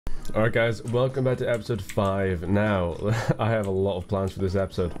Alright guys, welcome back to episode 5. Now, I have a lot of plans for this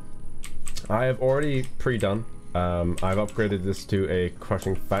episode. I have already pre-done. I've upgraded this to a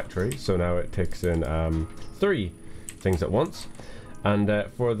crushing factory, so now it takes in 3 things at once. And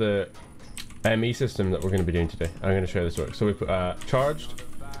for the ME system that we're going to be doing today, I'm going to show you this work. So we put charged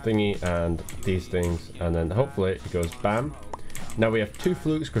thingy and these things, and then hopefully it goes bam. Now we have 2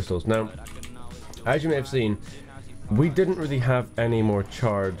 flux crystals. Now, as you may have seen, we didn't really have any more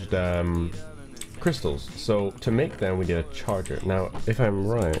charged crystals, so to make them we need a charger. Now, if I'm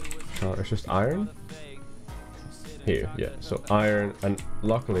right, it's just iron? Here, yeah, so iron, and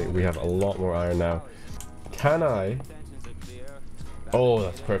luckily we have a lot more iron now. Can I... Oh,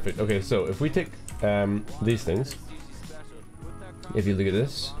 that's perfect. Okay, so if we take these things, if you look at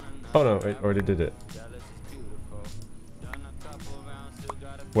this... Oh no, I already did it.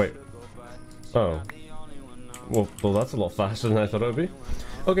 Wait. Oh. Well, that's a lot faster than I thought it would be.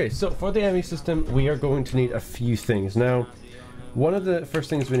 Okay, so for the ME system, we are going to need a few things. Now, one of the first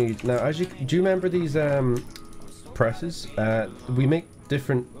things we need... Now, do you remember these presses? We make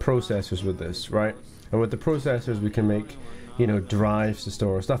different processors with this, right? And with the processors, we can make, you know, drives to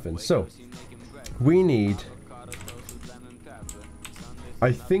store our stuff in. So, we need...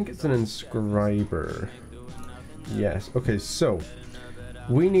 I think it's an inscriber. Yes, okay, so...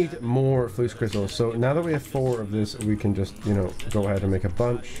 we need more flux crystals, so now that we have 4 of this, we can just, you know, go ahead and make a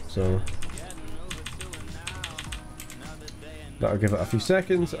bunch. So that'll give it a few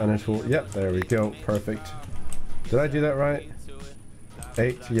seconds, and it will, yep, there we go, perfect. Did I do that right?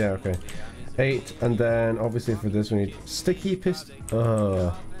 8, yeah, okay. 8, and then obviously for this we need sticky piston.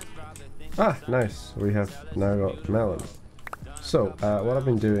 Nice, we have now got melon. So what I've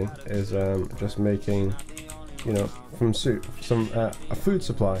been doing is just making, you know, from a food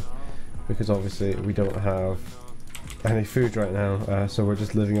supply, because obviously we don't have any food right now, so we're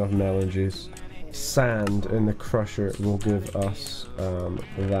just living off melon juice. Sand in the crusher will give us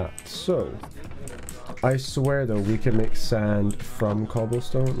that. So I swear though, we can make sand from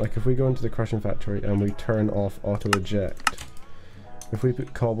cobblestone. Like if we go into the crushing factory and we turn off auto eject, if we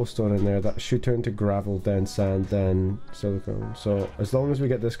put cobblestone in there, that should turn to gravel, then sand, then silicone. So as long as we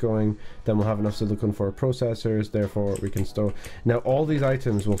get this going, then we'll have enough silicone for our processors, therefore we can store. Now all these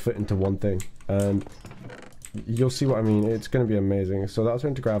items will fit into one thing, and you'll see what I mean. It's going to be amazing. So that'll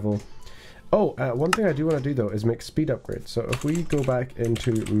turn to gravel. Oh, one thing I do want to do though is make speed upgrades. So if we go back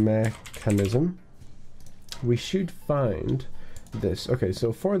into mechanism, we should find this. Okay,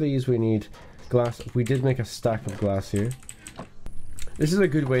 so for these we need glass. We did make a stack of glass here. This is a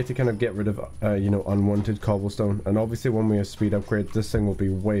good way to kind of get rid of, you know, unwanted cobblestone. And obviously when we have speed upgrades, this thing will be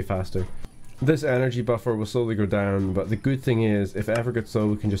way faster. This energy buffer will slowly go down, but the good thing is, if it ever gets low,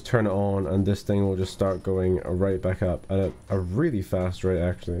 we can just turn it on and this thing will just start going right back up at a really fast rate,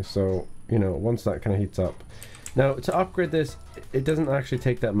 actually. So, you know, once that kind of heats up. Now, to upgrade this, it doesn't actually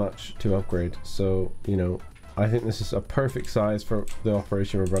take that much to upgrade. So, you know, I think this is a perfect size for the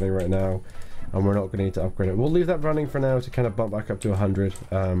operation we're running right now. And we're not going to need to upgrade it. We'll leave that running for now to kind of bump back up to 100,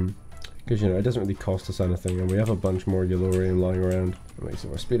 because, you know, it doesn't really cost us anything, and we have a bunch more yellorium lying around. Make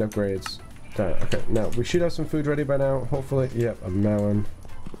some more speed upgrades. Okay, now we should have some food ready by now, hopefully. Yep, a melon.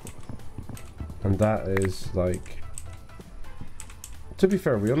 And that is like... To be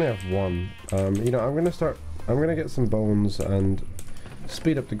fair, we only have 1. You know, I'm going to get some bones and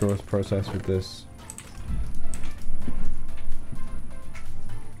speed up the growth process with this.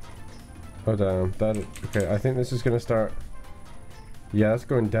 Oh damn, okay, I think this is going to start... Yeah, it's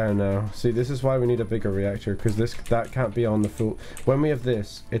going down now. See, this is why we need a bigger reactor, because that can't be on the full... When we have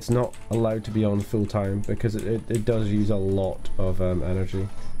this, it's not allowed to be on full time, because it does use a lot of energy.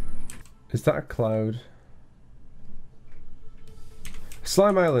 Is that a cloud?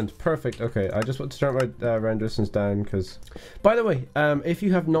 Slime Island, perfect. Okay, I just want to turn my render distance down, because... By the way, if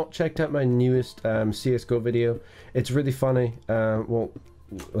you have not checked out my newest CSGO video, it's really funny. Well...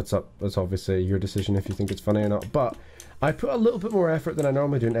 What's up? That's obviously your decision if you think it's funny or not, but I put a little bit more effort than I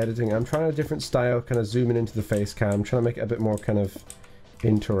normally do in editing. I'm trying a different style, kind of zooming into the face cam, trying to make it a bit more kind of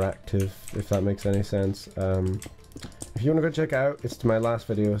interactive, if that makes any sense. If you want to go check it out, it's my last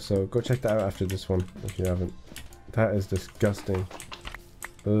video, so go check that out after this one if you haven't. That is disgusting.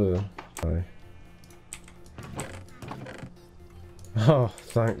 Ugh. Sorry. Oh,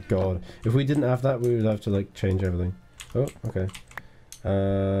 thank God. If we didn't have that, we would have to like change everything. Oh, okay.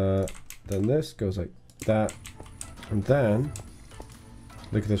 Then this goes like that, and then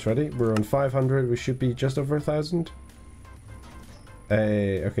look at this. Ready? We're on 500. We should be just over 1,000.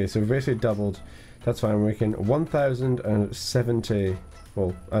 Okay, so we basically doubled. That's fine. We're making 1,070.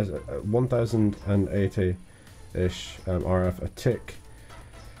 Well, 1,080 ish RF a tick.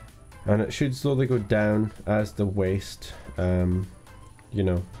 And it should slowly go down as the waste, you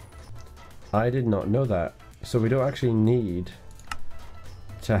know. I did not know that. So we don't actually need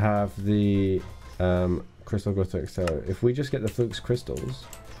to have the crystal growth accelerator. If we just get the flux crystals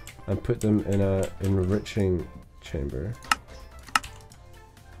and put them in a enriching chamber.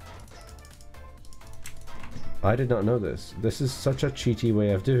 I did not know this. This is such a cheaty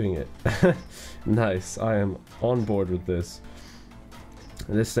way of doing it. Nice, I am on board with this.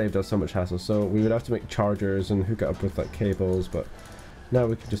 And this saved us so much hassle. So we would have to make chargers and hook it up with like cables, but now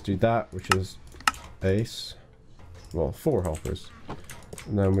we can just do that, which is ace. Well, 4 hoppers.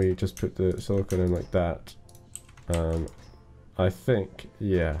 And then we just put the silicon in like that. I think,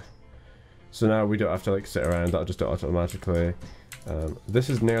 yeah. So now we don't have to like sit around, that'll just do it automatically. This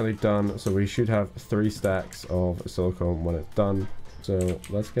is nearly done, so we should have 3 stacks of silicone when it's done. So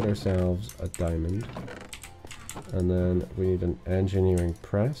let's get ourselves a diamond. And then we need an engineering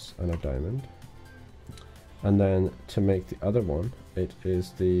press and a diamond. And then to make the other one, it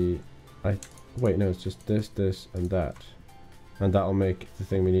is the... wait, no, it's just this, this, and that. And that'll make the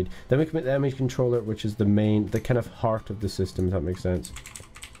thing we need. Then we can make the ME controller, which is the main, the kind of heart of the system, if that makes sense.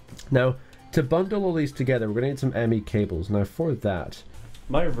 Now, to bundle all these together, we're going to need some ME cables. Now, for that,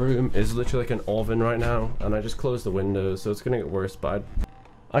 my room is literally like an oven right now, and I just closed the windows, so it's going to get worse, but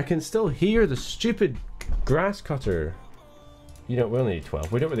I can still hear the stupid grass cutter. You know, we only need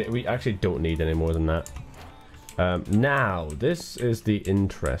 12. We actually don't need any more than that. Now, this is the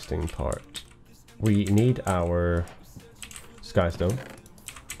interesting part. We need our Skystone.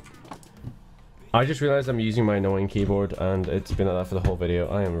 I just realized I'm using my annoying keyboard and it's been like that for the whole video.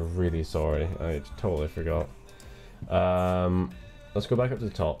 I am really sorry. I totally forgot. Let's go back up to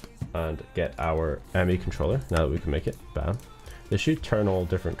the top and get our ME controller now that we can make it. Bam. They should turn all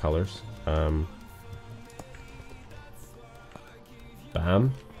different colors. Bam.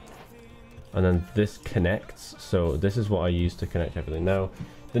 And then this connects. So this is what I use to connect everything. Now,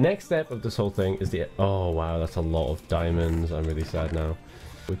 the next step of this whole thing is the... Oh, wow, that's a lot of diamonds. I'm really sad now.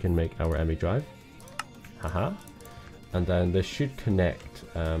 We can make our ME drive. Haha. And then this should connect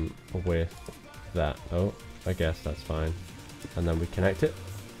with that. Oh, I guess that's fine. And then we connect it.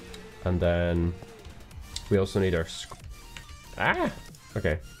 And then we also need our...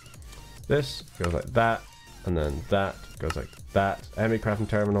 Okay. This goes like that. And then that goes like that. ME crafting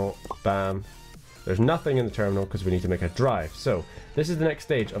terminal. Bam. There's nothing in the terminal because we need to make a drive. So this is the next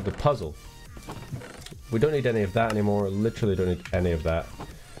stage of the puzzle. We don't need any of that anymore. Literally don't need any of that.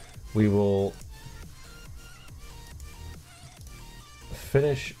 We will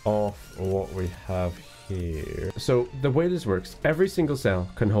finish off what we have here. So the way this works, every single cell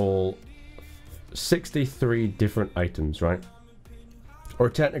can hold 63 different items, right? Or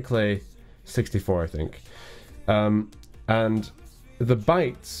technically 64, I think. And the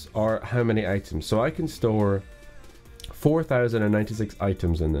bytes are how many items. So I can store 4,096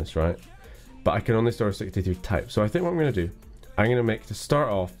 items in this, right? But I can only store 63 types. So I think what I'm going to do, I'm going to make, to start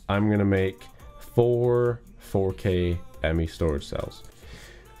off, I'm going to make 4 4K ME storage cells.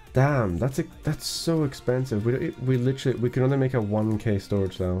 Damn, that's so expensive. We literally, we can only make a 1K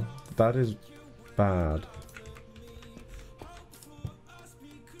storage cell. That is bad.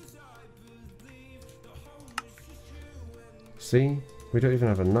 See? We don't even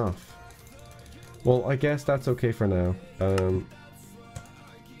have enough. Well, I guess that's okay for now.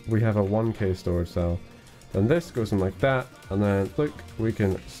 We have a 1K storage cell. Then this goes in like that, and then look, we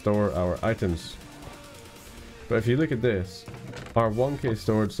can store our items. But if you look at this, our 1K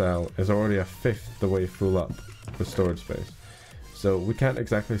storage cell is already a fifth the way full up with storage space. So we can't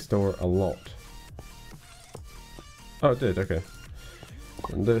exactly store a lot. Oh, it did, okay.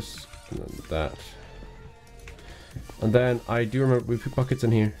 And this, and then that. And then I do remember we put buckets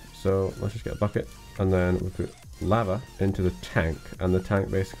in here, so let's just get a bucket, and then we put lava into the tank, and the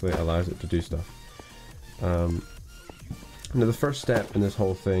tank basically allows it to do stuff. Now the first step in this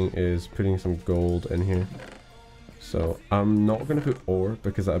whole thing is putting some gold in here. So I'm not going to put ore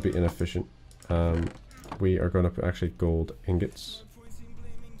because that would be inefficient. We are going to put actually gold ingots.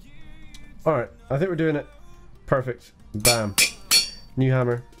 Alright, I think we're doing it. Perfect. Bam. New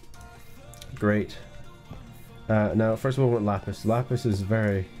hammer. Great. Now, first of all, we want lapis. Lapis is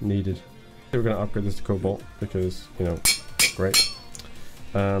very needed. We're going to upgrade this to cobalt because, you know, great.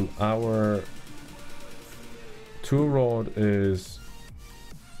 Our tool rod is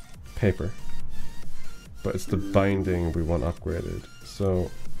paper, but it's the binding we want upgraded.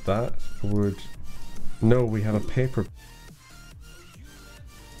 So that would... No, we have a paper.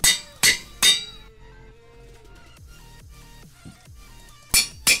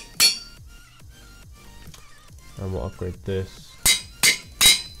 And we'll upgrade this.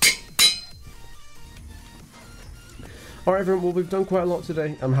 Alright everyone, well we've done quite a lot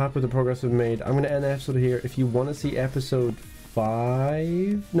today. I'm happy with the progress we've made. I'm going to end the episode here. If you want to see episode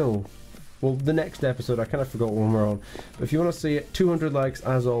 5... No. Well, the next episode, I kind of forgot when we're on. But if you want to see it, 200 likes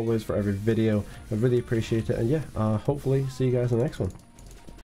as always for every video. I really appreciate it. And yeah, hopefully see you guys in the next one.